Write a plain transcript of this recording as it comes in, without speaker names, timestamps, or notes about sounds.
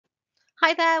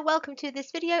Hi there, welcome to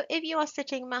this video. If you are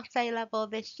sitting Maths A Level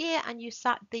this year and you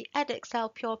sat the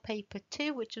Edexcel Pure Paper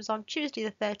 2, which was on Tuesday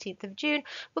the 13th of June,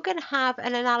 we're going to have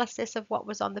an analysis of what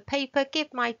was on the paper, give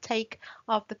my take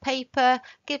of the paper,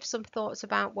 give some thoughts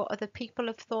about what other people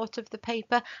have thought of the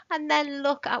paper, and then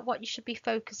look at what you should be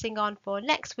focusing on for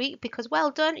next week, because well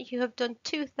done, you have done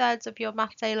 2/3 of your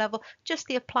Maths A Level, just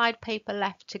the applied paper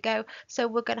left to go. So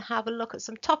we're going to have a look at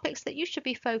some topics that you should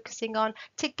be focusing on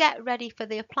to get ready for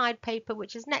the applied paper,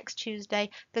 which is next Tuesday,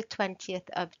 the 20th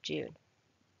of June.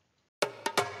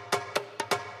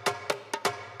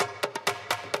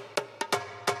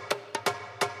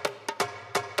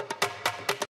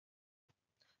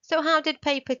 So how did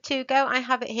paper 2 go? I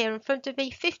have it here in front of me,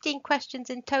 15 questions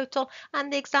in total,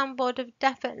 and the exam board have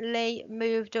definitely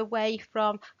moved away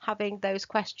from having those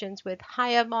questions with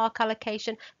higher mark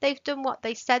allocation. They've done what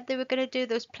they said they were going to do.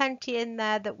 There was plenty in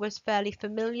there that was fairly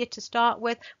familiar to start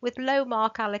with low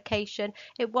mark allocation.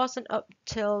 It wasn't up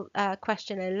till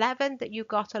question 11 that you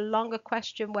got a longer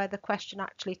question where the question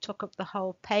actually took up the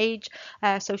whole page.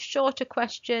 So shorter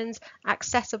questions,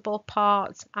 accessible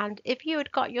parts, and if you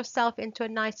had got yourself into a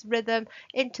nice rhythm,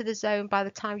 into the zone by the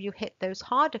time you hit those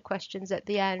harder questions at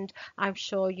the end, I'm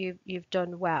sure you've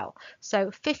done well.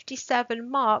 So 57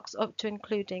 marks up to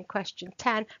including question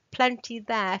 10, plenty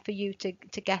there for you to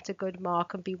get a good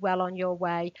mark and be well on your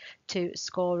way to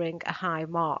scoring a high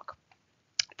mark.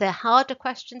 The harder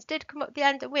questions did come up at the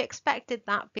end, and we expected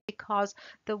that because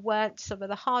there weren't some of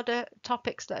the harder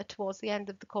topics that are towards the end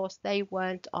of the course, they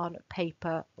weren't on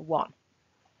paper 1.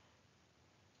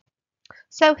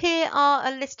 So here are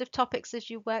a list of topics as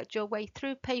you worked your way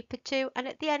through paper 2, and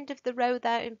at the end of the row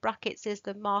there in brackets is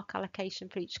the mark allocation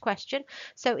for each question.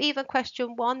 So even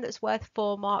question 1 that's worth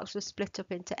 4 marks was split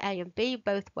up into A and B,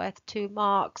 both worth 2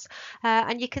 marks.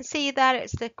 And you can see there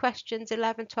it's the questions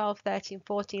 11, 12, 13,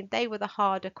 14. They were the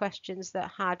harder questions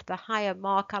that had the higher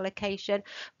mark allocation,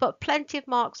 but plenty of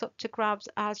marks up to grabs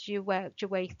as you worked your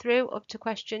way through up to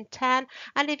question 10.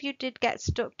 And if you did get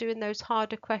stuck doing those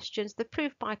harder questions, the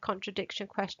proof by contradiction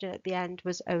question at the end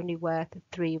was only worth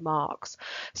 3 marks.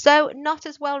 So not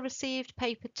as well received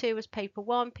paper 2 as paper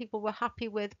 1. People were happy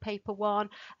with paper 1.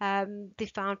 They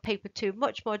found paper 2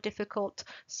 much more difficult.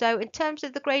 So in terms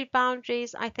of the grade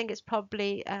boundaries, I think it's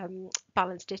probably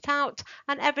balanced it out,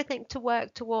 and everything to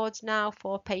work towards now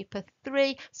for paper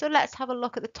 3. So let's have a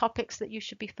look at the topics that you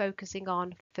should be focusing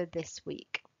on for this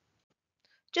week.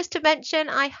 Just to mention,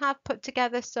 I have put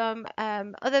together some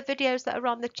other videos that are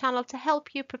on the channel to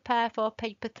help you prepare for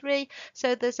paper 3.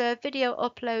 So there's a video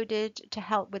uploaded to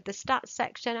help with the stats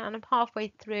section, and I'm halfway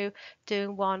through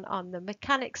doing one on the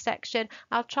mechanics section.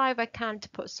 I'll try if I can to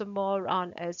put some more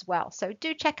on as well. So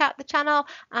do check out the channel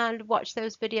and watch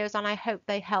those videos, and I hope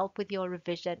they help with your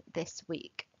revision this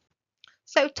week.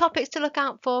 So topics to look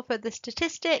out for the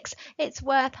statistics, it's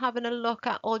worth having a look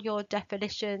at all your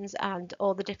definitions and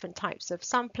all the different types of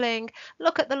sampling.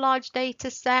 Look at the large data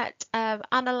set,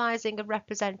 analysing and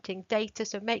representing data,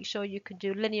 so make sure you can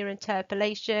do linear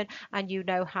interpolation and you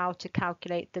know how to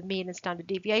calculate the mean and standard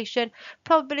deviation.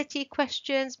 Probability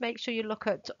questions, make sure you look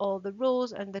at all the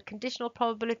rules and the conditional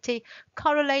probability.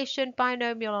 Correlation,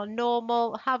 binomial or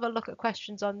normal, have a look at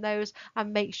questions on those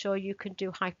and make sure you can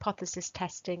do hypothesis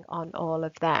testing on all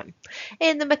of them.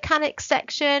 In the mechanics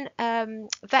section,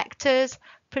 vectors,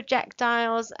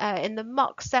 projectiles, in the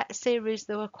mock set series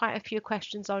there were quite a few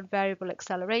questions on variable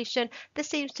acceleration. There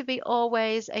seems to be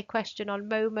always a question on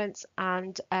moments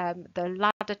and the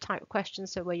ladder type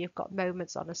questions, so where you've got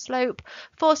moments on a slope,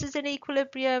 forces in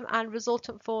equilibrium and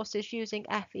resultant forces using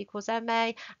F equals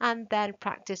ma, and then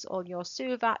practice on your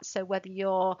SUVAT, so whether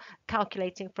you're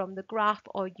calculating from the graph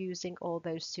or using all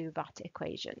those SUVAT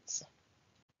equations.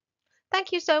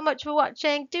 Thank you so much for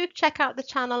watching. Do check out the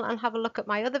channel and have a look at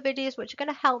my other videos which are going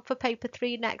to help for paper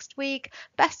 3 next week.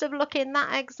 Best of luck in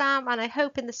that exam, and I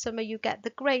hope in the summer you get the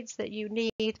grades that you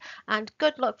need, and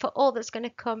good luck for all that's going to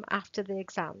come after the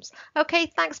exams. Okay,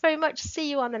 thanks very much. See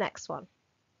you on the next one.